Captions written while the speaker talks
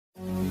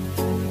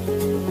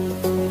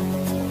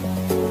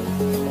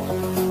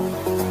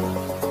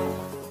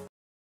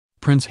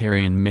Prince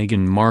Harry and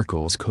Meghan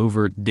Markle's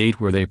covert date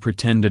where they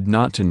pretended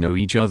not to know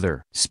each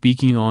other.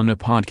 Speaking on a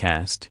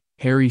podcast,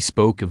 Harry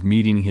spoke of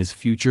meeting his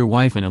future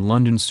wife in a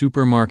London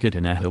supermarket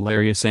in a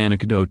hilarious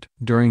anecdote.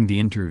 During the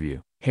interview,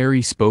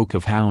 Harry spoke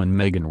of how and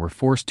Meghan were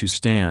forced to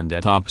stand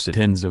at opposite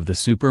ends of the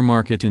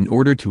supermarket in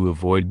order to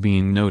avoid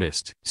being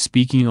noticed.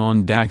 Speaking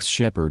on Dax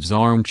Shepard's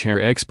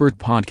Armchair Expert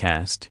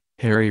podcast,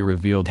 Harry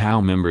revealed how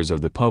members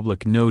of the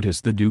public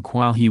noticed the Duke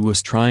while he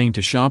was trying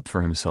to shop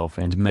for himself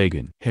and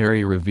Meghan.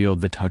 Harry revealed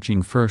the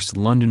touching first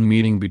London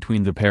meeting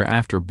between the pair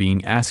after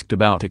being asked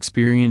about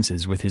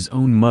experiences with his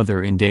own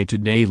mother in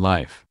day-to-day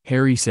life.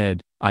 Harry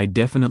said, "I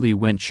definitely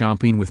went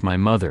shopping with my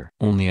mother.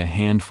 Only a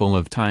handful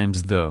of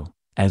times though,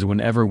 as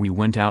whenever we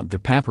went out the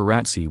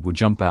paparazzi would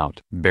jump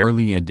out.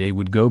 Barely a day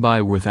would go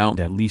by without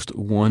at least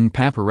one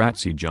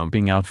paparazzi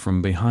jumping out from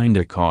behind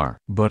a car.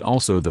 But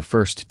also the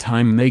first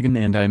time Meghan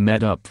and I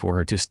met up for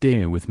her to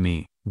stay with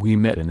me, we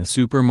met in a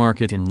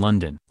supermarket in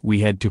London. We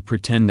had to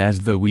pretend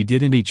as though we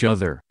didn't each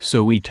other.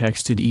 So we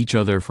texted each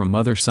other from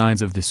other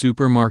sides of the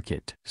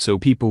supermarket. So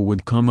people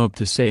would come up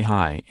to say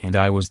hi and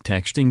I was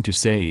texting to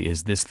say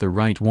is this the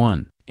right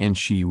one, and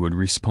she would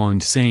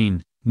respond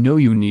saying, no,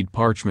 you need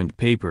parchment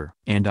paper.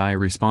 And I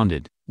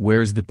responded,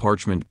 where's the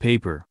parchment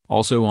paper?"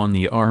 Also on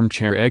the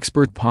Armchair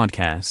Expert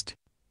podcast,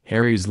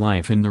 Harry's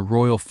life in the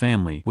royal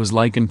family was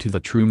likened to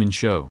The Truman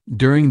Show.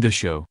 During the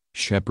show,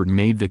 Shepard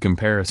made the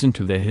comparison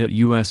to the hit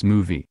U.S.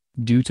 movie,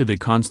 due to the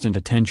constant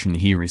attention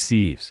he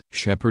receives.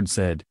 Shepard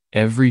said,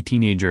 "Every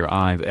teenager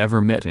I've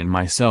ever met and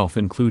myself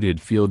included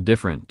feel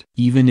different.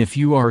 Even if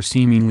you are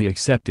seemingly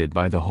accepted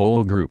by the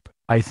whole group,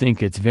 I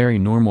think it's very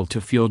normal to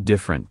feel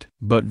different.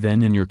 But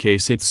then in your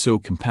case it's so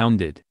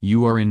compounded.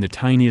 You are in the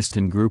tiniest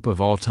group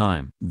of all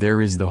time. There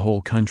is the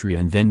whole country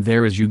and then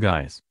there is you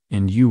guys,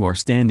 and you are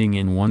standing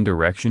in one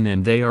direction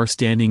and they are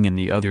standing in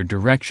the other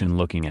direction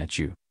looking at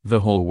you, the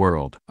whole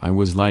world." I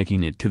was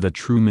liking it to The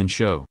Truman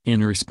Show.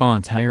 In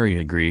response Harry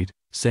agreed,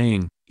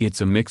 saying,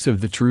 "It's a mix of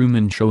The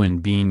Truman Show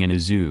and being in a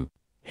zoo."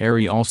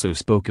 Harry also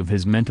spoke of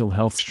his mental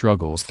health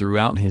struggles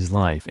throughout his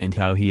life and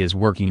how he is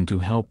working to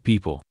help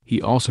people. He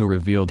also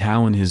revealed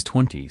how in his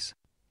 20s,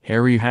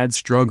 Harry had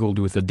struggled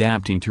with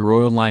adapting to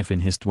royal life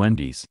in his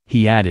 20s.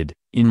 He added,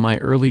 "In my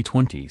early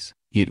 20s,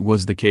 it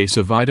was the case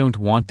of I don't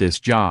want this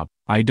job,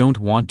 I don't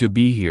want to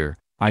be here,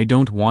 I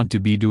don't want to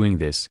be doing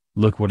this,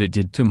 look what it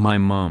did to my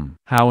mom.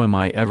 How am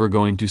I ever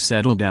going to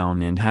settle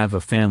down and have a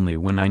family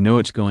when I know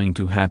it's going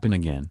to happen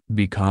again?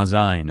 Because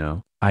I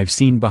know, I've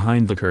seen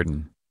behind the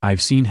curtain. I've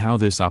seen how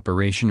this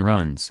operation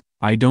runs,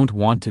 I don't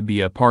want to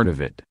be a part of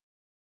it."